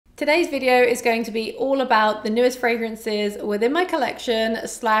Today's video is going to be all about the newest fragrances within my collection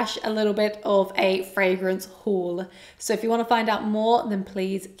 / a little bit of a fragrance haul. So if you want to find out more, then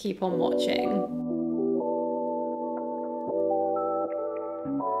please keep on watching.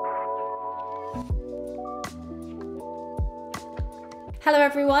 Hello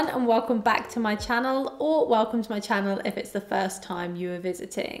everyone and welcome back to my channel, or welcome to my channel if it's the first time you are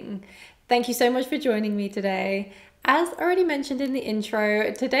visiting. Thank you so much for joining me today. As already mentioned in the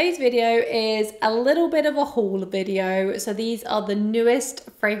intro, today's video is a little bit of a haul video. So these are the newest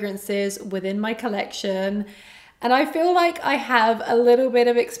fragrances within my collection. And I feel like I have a little bit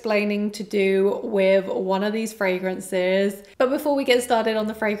of explaining to do with one of these fragrances. But before we get started on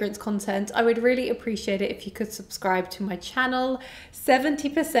the fragrance content, I would really appreciate it if you could subscribe to my channel.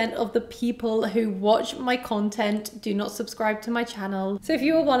 70% of the people who watch my content do not subscribe to my channel. So if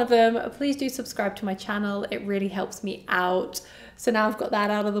you are one of them, please do subscribe to my channel. It really helps me out. So now I've got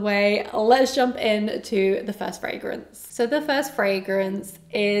that out of the way, let's jump into the first fragrance. So the first fragrance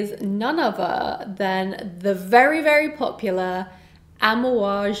is none other than the very, very popular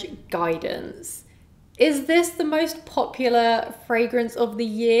Amouage Guidance. Is this the most popular fragrance of the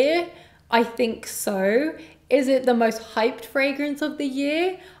year? I think so. Is it the most hyped fragrance of the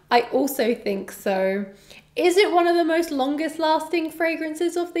year? I also think so. Is it one of the most longest lasting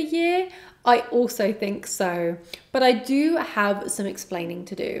fragrances of the year? I also think so, but I do have some explaining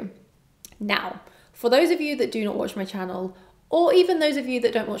to do. Now, for those of you that do not watch my channel, or even those of you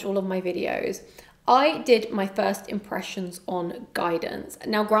that don't watch all of my videos, I did my first impressions on Guidance.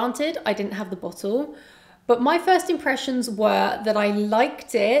 Now, granted, I didn't have the bottle, but my first impressions were that I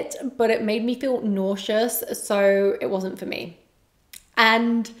liked it, but it made me feel nauseous, so it wasn't for me.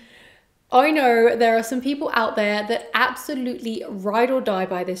 And I know there are some people out there that absolutely ride or die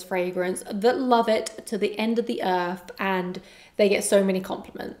by this fragrance, that love it to the end of the earth, and they get so many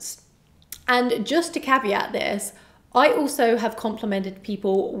compliments. And just to caveat this, I also have complimented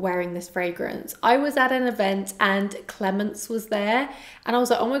people wearing this fragrance. I was at an event and Clemence was there and I was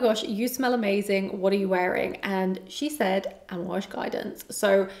like, oh my gosh, you smell amazing. What are you wearing? And she said, Amouage Guidance.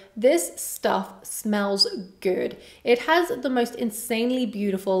 So this stuff smells good. It has the most insanely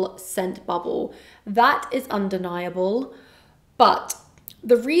beautiful scent bubble. That is undeniable. But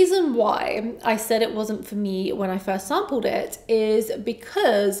the reason why I said it wasn't for me when I first sampled it is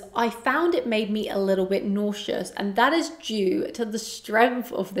because I found it made me a little bit nauseous, and that is due to the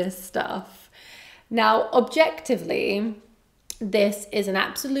strength of this stuff. Now, objectively, this is an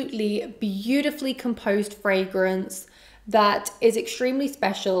absolutely beautifully composed fragrance that is extremely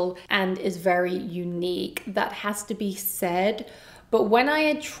special and is very unique. That has to be said. But when I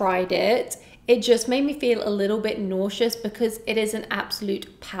had tried it, it just made me feel a little bit nauseous because it is an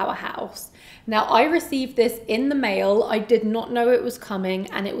absolute powerhouse. Now, I received this in the mail. I did not know it was coming,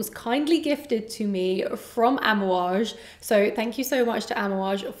 and it was kindly gifted to me from Amouage. So thank you so much to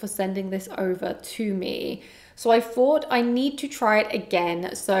Amouage for sending this over to me. So I thought I need to try it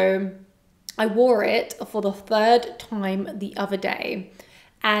again. So I wore it for the third time the other day,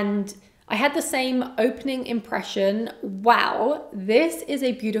 and I had the same opening impression. Wow, this is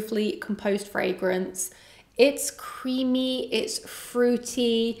a beautifully composed fragrance. It's creamy, it's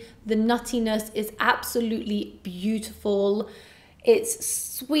fruity, the nuttiness is absolutely beautiful. It's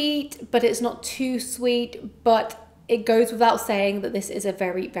sweet, but it's not too sweet, but it goes without saying that this is a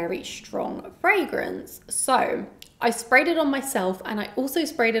very, very strong fragrance. So I sprayed it on myself and I also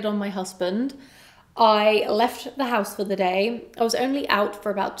sprayed it on my husband. I left the house for the day. I was only out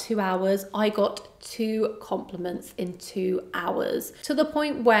for about 2 hours. I got 2 compliments in 2 hours, to the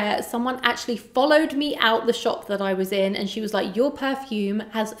point where someone actually followed me out the shop that I was in and she was like, your perfume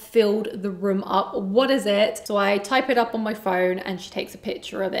has filled the room up. What is it? So I type it up on my phone and she takes a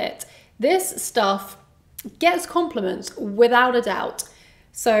picture of it. This stuff gets compliments without a doubt.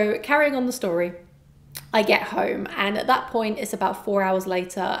 So carrying on the story, I get home and at that point it's about 4 hours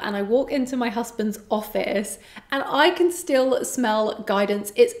later and I walk into my husband's office and I can still smell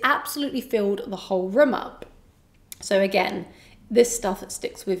Guidance. It's absolutely filled the whole room up. So again, this stuff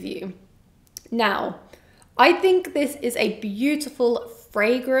sticks with you. Now, I think this is a beautiful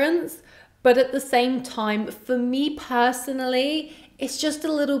fragrance, but at the same time, for me personally, it's just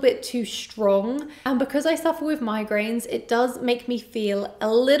a little bit too strong. And because I suffer with migraines, it does make me feel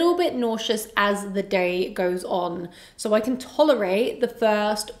a little bit nauseous as the day goes on. So I can tolerate the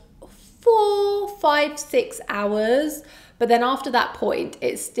first 4, 5, 6 hours, But then after that point,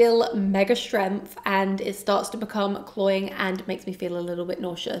 it's still mega strength and it starts to become cloying and makes me feel a little bit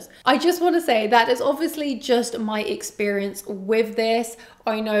nauseous. I just want to say that is obviously just my experience with this.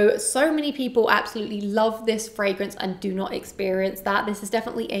 I know so many people absolutely love this fragrance and do not experience that. This is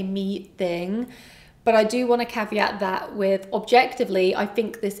definitely a me thing. But I do want to caveat that with objectively, I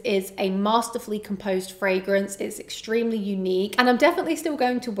think this is a masterfully composed fragrance. It's extremely unique and I'm definitely still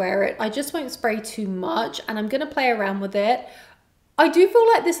going to wear it. I just won't spray too much and I'm going to play around with it. I do feel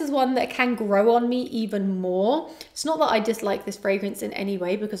like this is one that can grow on me even more. It's not that I dislike this fragrance in any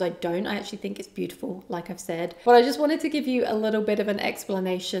way, because I don't. I actually think it's beautiful, like I've said. But I just wanted to give you a little bit of an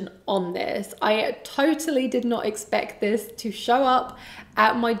explanation on this. I totally did not expect this to show up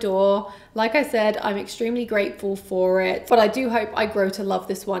at my door. Like I said, I'm extremely grateful for it, but I do hope I grow to love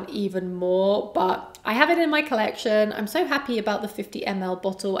this one even more. But I have it in my collection. I'm so happy about the 50 ml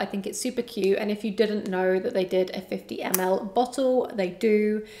bottle. I think it's super cute. And if you didn't know that they did a 50 ml bottle, they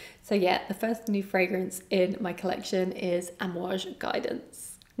do. So yeah, the first new fragrance in my collection is Amouage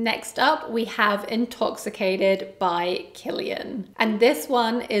Guidance. Next up, we have Intoxicated by Kilian. And this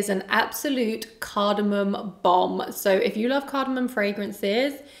one is an absolute cardamom bomb. So if you love cardamom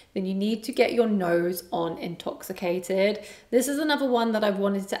fragrances, then you need to get your nose on Intoxicated. This is another one that I've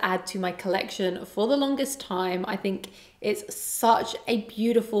wanted to add to my collection for the longest time. I think it's such a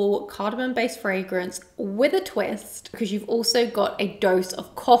beautiful cardamom-based fragrance with a twist, because you've also got a dose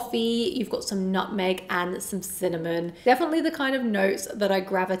of coffee, you've got some nutmeg and some cinnamon. Definitely the kind of notes that I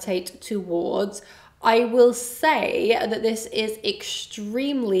gravitate towards. I will say that this is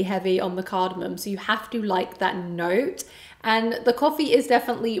extremely heavy on the cardamom, so you have to like that note. And the coffee is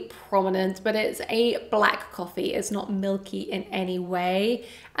definitely prominent, but it's a black coffee. It's not milky in any way.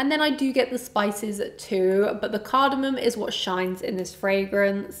 And then I do get the spices too, but the cardamom is what shines in this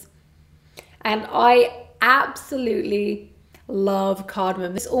fragrance. And I absolutely love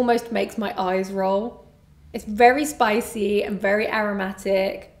cardamom. This almost makes my eyes roll. It's very spicy and very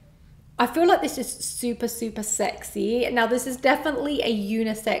aromatic. I feel like this is super, super sexy. Now, this is definitely a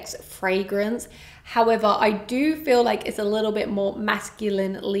unisex fragrance. However, I do feel like it's a little bit more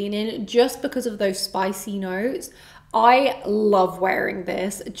masculine leaning just because of those spicy notes. I love wearing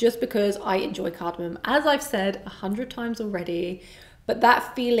this just because I enjoy cardamom, as I've said 100 times already. But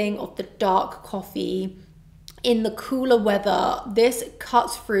that feeling of the dark coffee in the cooler weather, this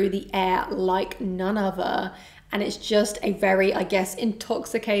cuts through the air like none other. And it's just a very, I guess,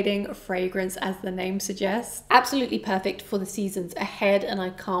 intoxicating fragrance, as the name suggests. Absolutely perfect for the seasons ahead, and I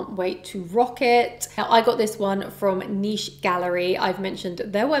can't wait to rock it. Now, I got this one from Niche Gallery. I've mentioned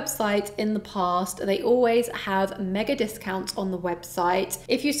their website in the past. They always have mega discounts on the website.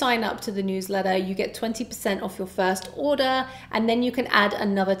 If you sign up to the newsletter, you get 20% off your first order, and then you can add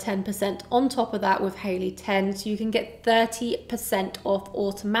another 10% on top of that with Haley 10, so you can get 30% off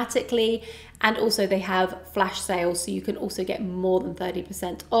automatically. And also they have flash sales, so you can also get more than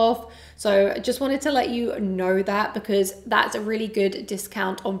 30% off. So I just wanted to let you know that, because that's a really good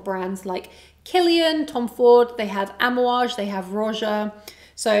discount on brands like Kilian, Tom Ford, they have Amouage, they have Roger.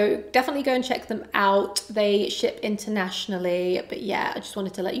 So definitely go and check them out. They ship internationally, but yeah, I just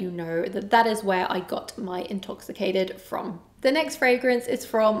wanted to let you know that that is where I got my Intoxicated from. The next fragrance is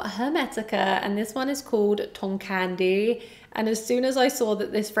from Hermetica, and this one is called Tonkandy. And as soon as I saw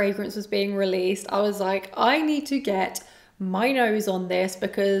that this fragrance was being released, I was like, I need to get my nose on this,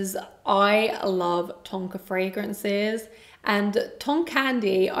 because I love Tonka fragrances. And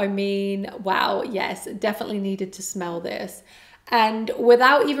Tonkandy, I mean, wow, yes, definitely needed to smell this. And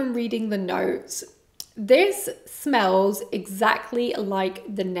without even reading the notes, this smells exactly like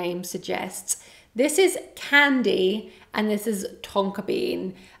the name suggests. This is candy and this is tonka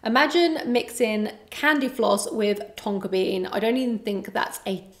bean. Imagine mixing candy floss with tonka bean. I don't even think that's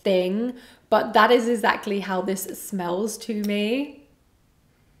a thing, but that is exactly how this smells to me.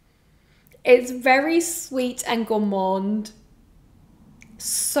 It's very sweet and gourmand.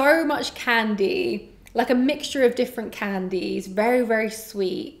 So much candy, like a mixture of different candies, very, very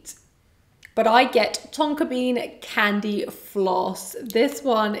sweet. But I get tonka bean candy floss. This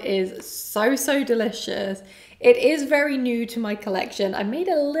one is so, so delicious. It is very new to my collection. I made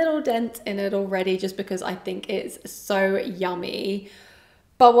a little dent in it already just because I think it's so yummy.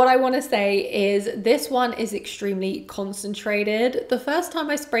 But what I want to say is this one is extremely concentrated. The first time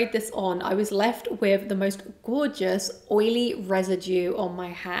I sprayed this on, I was left with the most gorgeous oily residue on my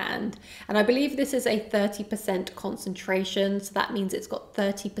hand. And I believe this is a 30% concentration. So that means it's got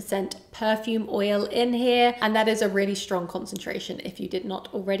 30% perfume oil in here. And that is a really strong concentration if you did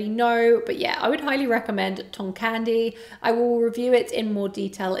not already know. But yeah, I would highly recommend Tonkandy. I will review it in more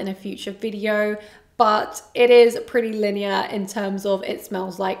detail in a future video. but it is pretty linear in terms of it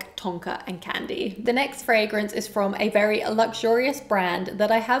smells like tonka and candy. The next fragrance is from a very luxurious brand that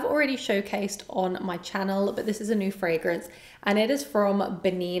I have already showcased on my channel, but this is a new fragrance and it is from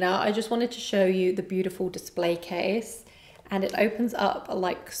Benigna. I just wanted to show you the beautiful display case, and it opens up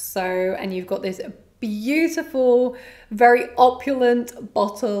like so, and you've got this beautiful, very opulent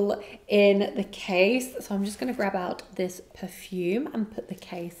bottle in the case. So I'm just going to grab out this perfume and put the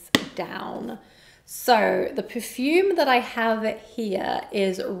case down. So the perfume that I have here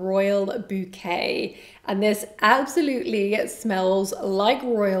is Royal Bouquet, and this absolutely smells like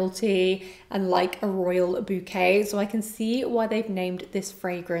royalty and like a royal bouquet. So I can see why they've named this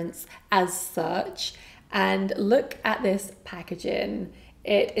fragrance as such. And look at this packaging.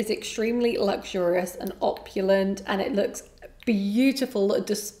 It is extremely luxurious and opulent, and it looks beautiful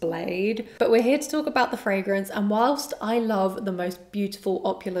displayed. But we're here to talk about the fragrance, and whilst I love the most beautiful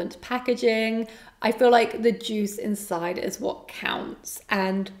opulent packaging, I feel like the juice inside is what counts.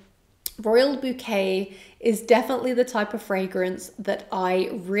 And Royal Bouquet is definitely the type of fragrance that I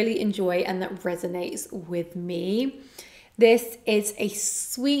really enjoy and that resonates with me. This is a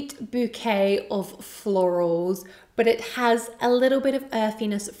sweet bouquet of florals, but it has a little bit of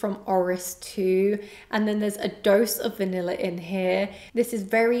earthiness from orris too. And then there's a dose of vanilla in here. This is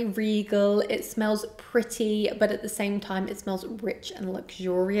very regal. It smells pretty, but at the same time, it smells rich and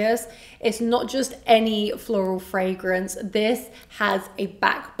luxurious. It's not just any floral fragrance. This has a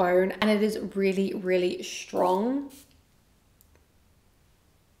backbone and it is really, really strong.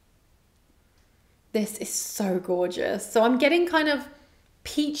 This is so gorgeous. So I'm getting kind of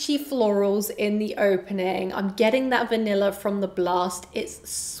peachy florals in the opening. I'm getting that vanilla from the blast. It's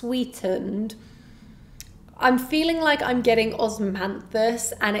sweetened. I'm feeling like I'm getting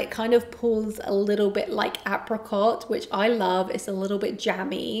osmanthus, and it kind of pulls a little bit like apricot, which I love. It's a little bit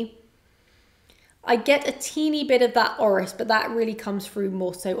jammy. I get a teeny bit of that orris, but that really comes through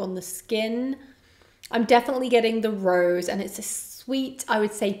more so on the skin. I'm definitely getting the rose, and it's a sweet, I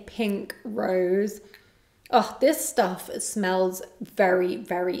would say, pink rose. Oh, this stuff smells very,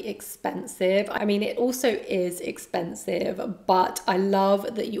 very expensive. I mean, it also is expensive, but I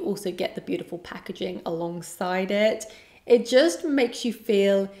love that you also get the beautiful packaging alongside it. It just makes you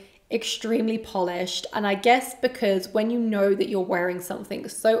feel extremely polished. And I guess because when you know that you're wearing something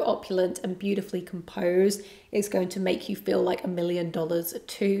so opulent and beautifully composed, it's going to make you feel like $1 million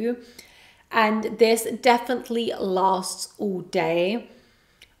too. And this definitely lasts all day.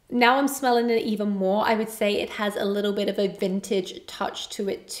 Now I'm smelling it even more. I would say it has a little bit of a vintage touch to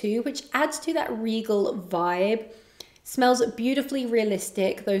it too, which adds to that regal vibe. Smells beautifully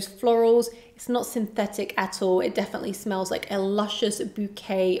realistic. Those florals, it's not synthetic at all. It definitely smells like a luscious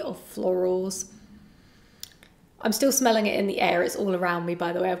bouquet of florals. I'm still smelling it in the air. It's all around me,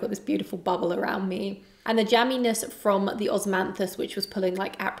 by the way. I've got this beautiful bubble around me. And the jamminess from the osmanthus, which was pulling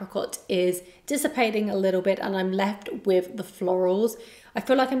like apricot, is dissipating a little bit, and I'm left with the florals. I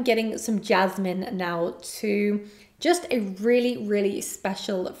feel like I'm getting some jasmine now too. Just a really, really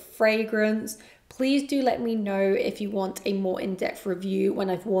special fragrance. Please do let me know if you want a more in-depth review when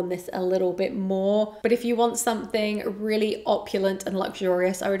I've worn this a little bit more. But if you want something really opulent and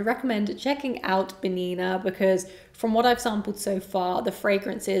luxurious, I would recommend checking out Benigna, because from what I've sampled so far, the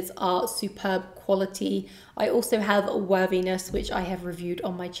fragrances are superb quality. I also have Worthiness, which I have reviewed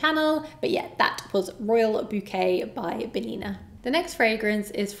on my channel. But yeah, that was Royal Bouquet by Benigna. The next fragrance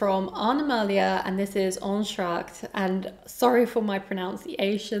is from Anomalia, and this is Entre-Acte, and sorry for my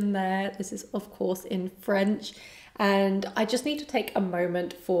pronunciation there. This is of course in French, and I just need to take a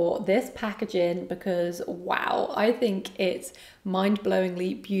moment for this packaging because wow, I think it's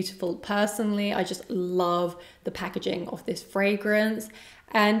mind-blowingly beautiful. Personally, I just love the packaging of this fragrance,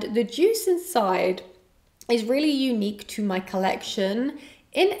 and the juice inside is really unique to my collection.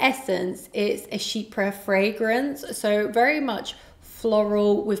 In essence, it's a chypre fragrance, so very much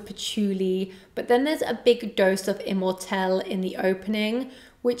floral with patchouli, but then there's a big dose of immortelle in the opening,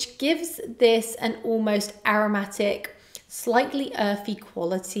 which gives this an almost aromatic, slightly earthy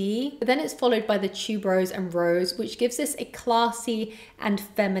quality. But then it's followed by the tuberose and rose, which gives this a classy and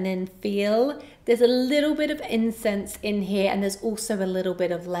feminine feel. There's a little bit of incense in here, and there's also a little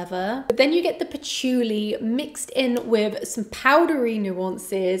bit of leather. But then you get the patchouli mixed in with some powdery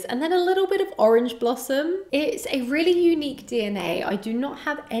nuances, and then a little bit of orange blossom. It's a really unique DNA. I do not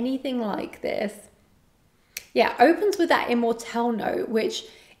have anything like this. Yeah, opens with that immortelle note, which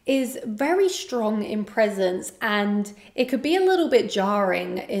is very strong in presence, and it could be a little bit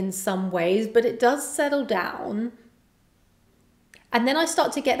jarring in some ways, but it does settle down. And then I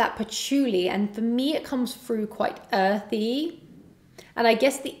start to get that patchouli, and for me it comes through quite earthy. And I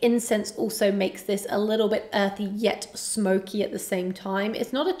guess the incense also makes this a little bit earthy yet smoky at the same time.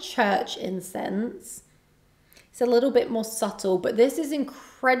 It's not a church incense. It's a little bit more subtle, but this is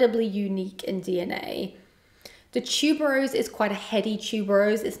incredibly unique in DNA. The tuberose is quite a heady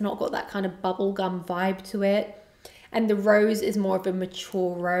tuberose. It's not got that kind of bubblegum vibe to it. And the rose is more of a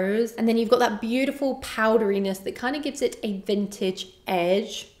mature rose. And then you've got that beautiful powderiness that kind of gives it a vintage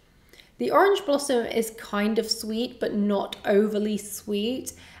edge. The orange blossom is kind of sweet, but not overly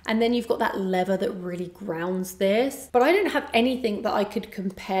sweet. And then you've got that leather that really grounds this. But I don't have anything that I could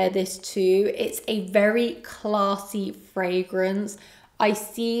compare this to. It's a very classy fragrance. I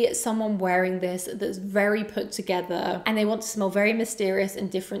see someone wearing this that's very put together and they want to smell very mysterious and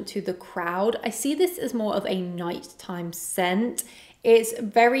different to the crowd. I see this as more of a nighttime scent. It's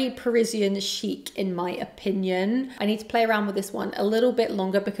very Parisian chic in my opinion. I need to play around with this one a little bit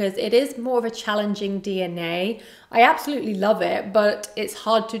longer because it is more of a challenging DNA. I absolutely love it, but it's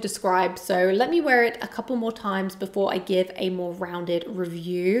hard to describe. So let me wear it a couple more times before I give a more rounded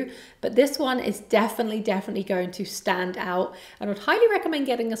review. But this one is definitely going to stand out. And I would highly recommend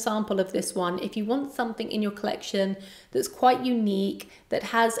getting a sample of this one if you want something in your collection that's quite unique, that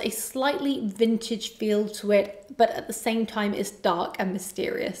has a slightly vintage feel to it, but at the same time is dark and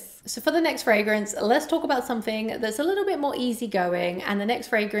mysterious. So for the next fragrance, let's talk about something that's a little bit more easygoing. And the next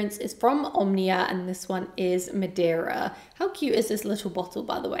fragrance is from Omnia, and this one is Madera. How cute is this little bottle,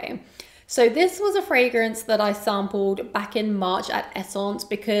 by the way? So this was a fragrance that I sampled back in March at Essence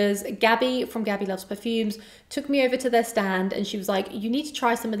because Gabby from Gabby Loves Perfumes took me over to their stand and she was like, you need to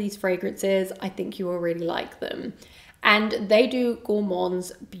try some of these fragrances. I think you will really like them. And they do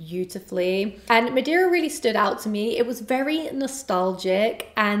gourmands beautifully. And Madera really stood out to me. It was very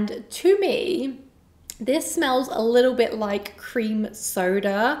nostalgic. And to me, this smells a little bit like cream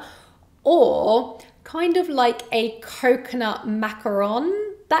soda or kind of like a coconut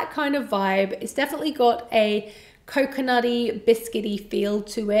macaron, that kind of vibe. It's definitely got a coconutty, biscuity feel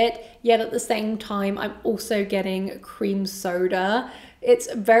to it. Yet at the same time, I'm also getting cream soda.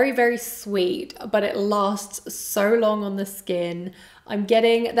 It's very sweet, but it lasts so long on the skin. I'm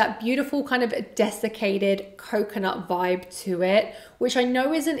getting that beautiful kind of desiccated coconut vibe to it, which I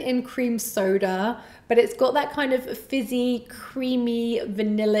know isn't in cream soda, but it's got that kind of fizzy, creamy,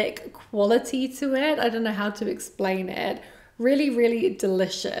 vanillic quality to it. I don't know how to explain it. Really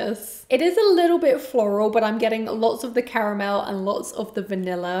delicious. It is a little bit floral, but I'm getting lots of the caramel and lots of the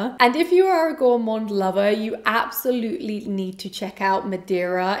vanilla. And if you are a gourmand lover, you absolutely need to check out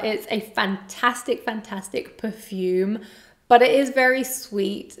Madera. It's a fantastic perfume, but it is very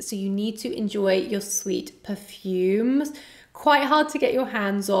sweet, so you need to enjoy your sweet perfumes. Quite hard to get your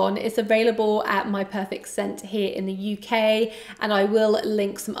hands on. It's available at My Perfect Scent here in the UK, and I will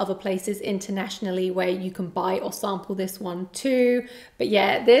link some other places internationally where you can buy or sample this one too. But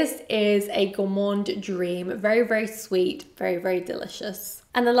yeah, this is a gourmand dream. Very sweet, very delicious.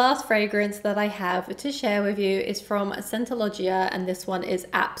 And the last fragrance that I have to share with you is from Scentologia, and this one is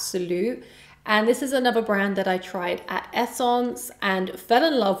Absolute. And this is another brand that I tried at Essence and fell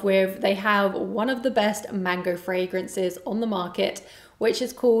in love with. They have one of the best mango fragrances on the market, which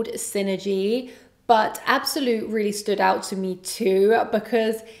is called Synergy. But Absolute really stood out to me too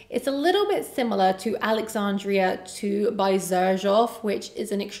because it's a little bit similar to Alexandria 2 by Xerjoff, which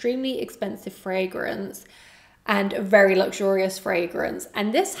is an extremely expensive fragrance and a very luxurious fragrance.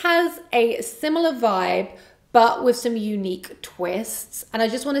 And this has a similar vibe, but with some unique twists. And I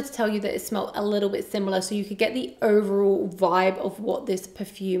just wanted to tell you that it smelled a little bit similar so you could get the overall vibe of what this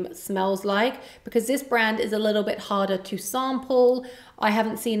perfume smells like, because this brand is a little bit harder to sample. I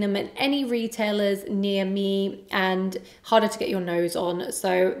haven't seen them in any retailers near me and harder to get your nose on.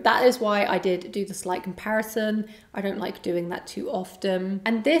 So that is why I did do the slight comparison. I don't like doing that too often.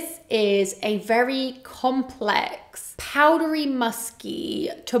 And this is a very complex, powdery, musky,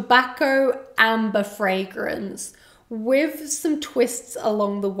 tobacco amber fragrance with some twists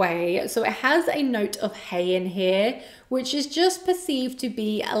along the way. So it has a note of hay in here, which is just perceived to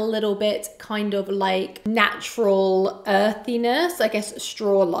be a little bit kind of like natural earthiness, I guess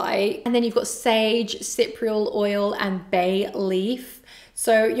straw-like. And then you've got sage, cypriol oil, and bay leaf.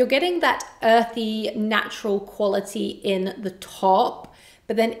 So you're getting that earthy, natural quality in the top.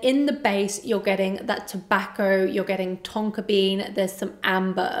 But then in the base, you're getting that tobacco, you're getting tonka bean, there's some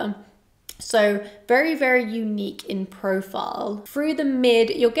amber. So very unique in profile. Through the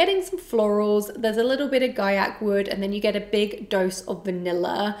mid, you're getting some florals, there's a little bit of gaiac wood, and then you get a big dose of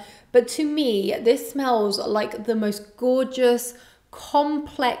vanilla. But to me, this smells like the most gorgeous,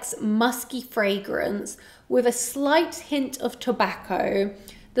 complex, musky fragrance with a slight hint of tobacco,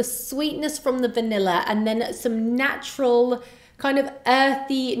 the sweetness from the vanilla, and then some natural kind of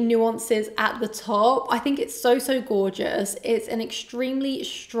earthy nuances at the top. I think it's so, so gorgeous. It's an extremely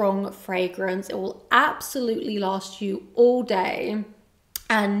strong fragrance. It will absolutely last you all day.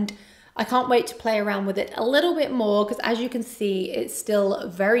 And I can't wait to play around with it a little bit more because as you can see, it's still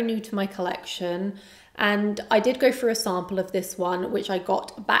very new to my collection. And I did go through a sample of this one, which I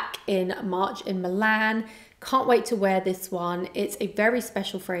got back in March in Milan. Can't wait to wear this one. It's a very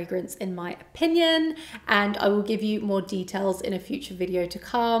special fragrance in my opinion, and I will give you more details in a future video to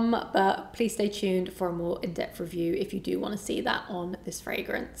come, but please stay tuned for a more in-depth review if you do want to see that on this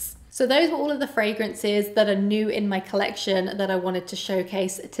fragrance. So those were all of the fragrances that are new in my collection that I wanted to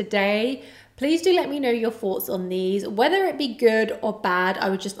showcase today. Please do let me know your thoughts on these, whether it be good or bad. I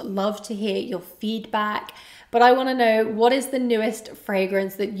would just love to hear your feedback. But I want to know, what is the newest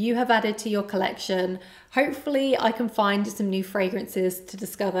fragrance that you have added to your collection? Hopefully I can find some new fragrances to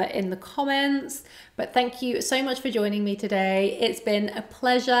discover in the comments. But thank you so much for joining me today. It's been a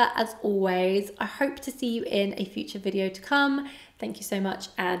pleasure as always. I hope to see you in a future video to come. Thank you so much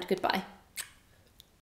and goodbye.